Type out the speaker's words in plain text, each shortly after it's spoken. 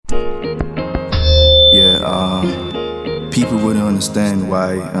people wouldn't understand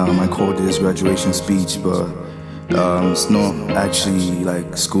why I called this graduation speech, but it's not actually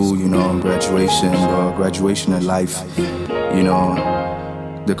like school, graduation, but graduation in life,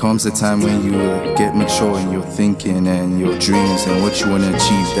 There comes a time when you get mature in your thinking and your dreams and what you want to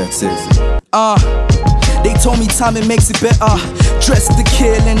achieve, that's it. They told me time it makes it better. Dressed to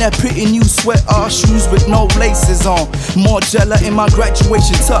kill in that pretty new sweater. Shoes with no laces on. More Jella in my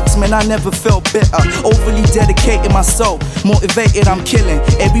graduation tux. Man, I never felt better. Overly dedicated my soul. Motivated, I'm killing.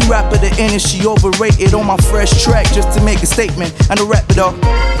 Every rapper the industry overrated on my fresh track just to make a statement. And to rap it up.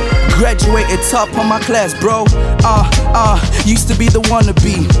 Graduated top on my class, bro. Used to be the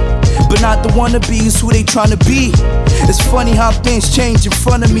wannabe, but not the wannabes who they tryna be. It's funny how things change in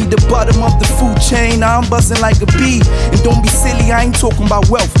front of me. The bottom of the food chain, now I'm buzzing like a bee. And don't be silly, I ain't talking about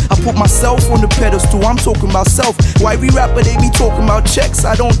wealth. I put myself on the pedestal, I'm talking about self. Why every rapper they be talking about checks,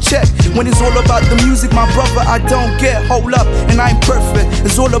 I don't check. When it's all about the music, my brother, I don't get. Hold up, and I ain't perfect.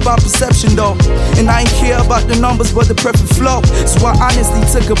 It's all about perception though. And I ain't care about the numbers, but the perfect flow. So I honestly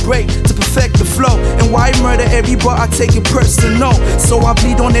took a break to perfect the flow. And why murder every bar, I take it personal. So I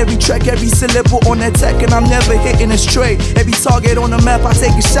bleed on every track, every syllable on that track, and I'm never hitting a straight. Every target on the map, I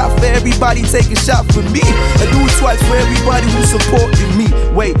take a shot for everybody, take a shot for me. I do it twice for everybody who supported me.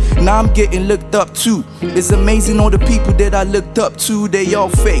 Wait, now I'm getting looked up to. It's amazing all the people that I looked up to, they all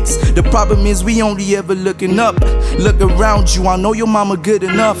fakes. The problem is we only ever looking up. Look around you, I know your mama good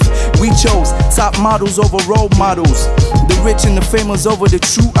enough. We chose top models over role models. The rich and the famous over the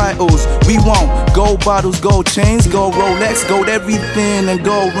true idols. We want gold bottles, gold chains, gold Rolex, gold everything and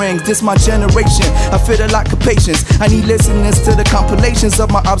gold rings. This my generation, I feel a lack of patience. I need listeners to the compilations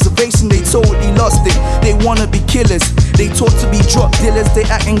of my observation. They totally lost it, they wanna be killers. They taught to be drug dealers, they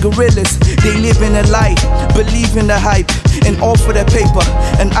acting gorillas. They live in a lie, believe in the hype, and all for that paper,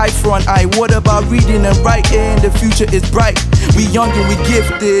 an eye for an eye. What about reading and writing? The future is bright. We young and we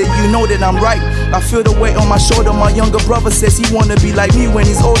gifted, you know that I'm right. I feel the weight on my shoulder. My younger brother says he wanna be like me when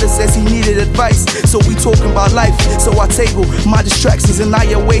he's older, says he needed advice. So we talking about life, so I table my distractions and I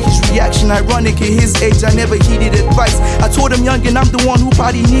await his reaction. Ironic at his age, I never heeded advice. I told him young and I'm the one who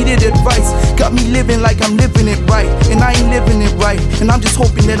probably needed advice. Got me living like I'm living it right, and I ain't living it right. And I'm just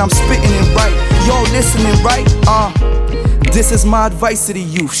hoping that I'm spitting it right. Y'all listening right? This is my advice to the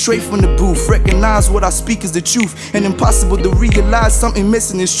youth, straight from the booth. Recognize what I speak is the truth, and impossible to realize something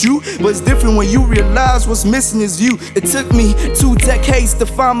missing is true. But it's different when you realize what's missing is you. It took me 2 decades to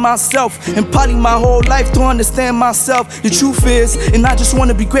find myself, and probably my whole life to understand myself. The truth is, and I just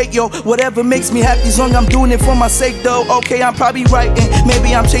wanna be great, yo. Whatever makes me happy, as long as I'm doing it for my sake, though. Okay, I'm probably writing,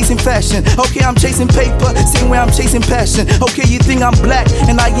 maybe I'm chasing fashion. Okay, I'm chasing paper, same way I'm chasing passion. Okay, you think I'm black,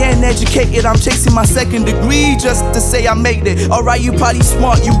 and I ain't educated. I'm chasing my 2nd degree just to say I made it. Alright, you probably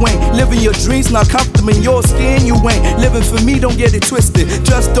smart, you ain't living your dreams, not comfortable in your skin, you ain't living for me, don't get it twisted.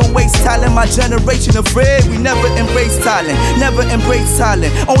 Just don't waste talent, my generation afraid. We never embrace talent, never embrace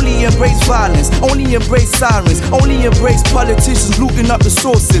talent. Only embrace violence, only embrace sirens, only embrace politicians looting up the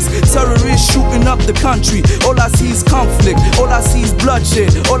sources. Terrorists shooting up the country. All I see is conflict, all I see is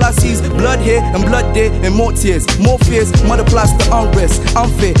bloodshed. All I see is blood here and blood there and more tears. More fears multiplies the unrest.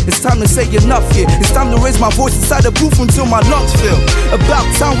 Unfair, it's time to say enough here. It's time to raise my voice inside the booth until my lungs fill. About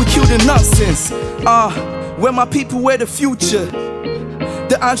time we kill the nonsense. Where my people, where the future?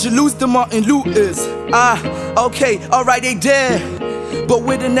 The Angelus, the Martin Luthers. Okay, alright, they dead. But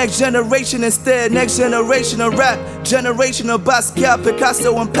we're the next generation instead. Next generation of rap, generation of Basquiat,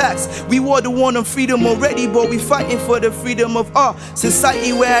 Picasso and Pax. We were the one on freedom already, but we fighting for the freedom of our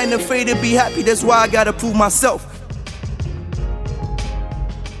society where I ain't afraid to be happy. That's why I gotta prove myself.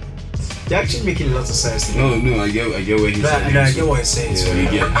 You're actually making lots of sense to me. No, I get what he's saying. I get what he's saying. Yeah, you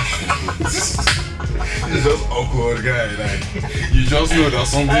get. It's just awkward, guy. Like you just know that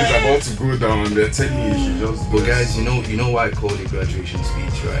something's about to go down, and they're telling you you should just. But guys, you know why I called it graduation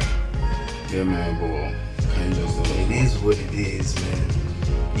speech, right? Yeah, man. But can you just? It is what it is, man.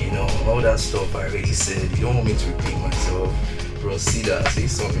 All that stuff I already said. You don't want me to repeat myself, bro. See that? Say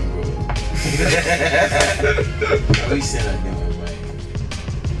something, bro. What you saying like that?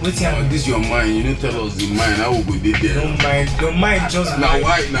 This your mind, you don't tell us the mind, how we go there. Your mind just now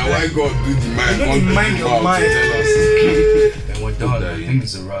why God do the mind? You know the mind, your mind. Tell us. And we're done. I think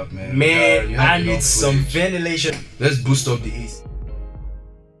it's a wrap, man. Man, I need some ventilation. Let's boost up the East.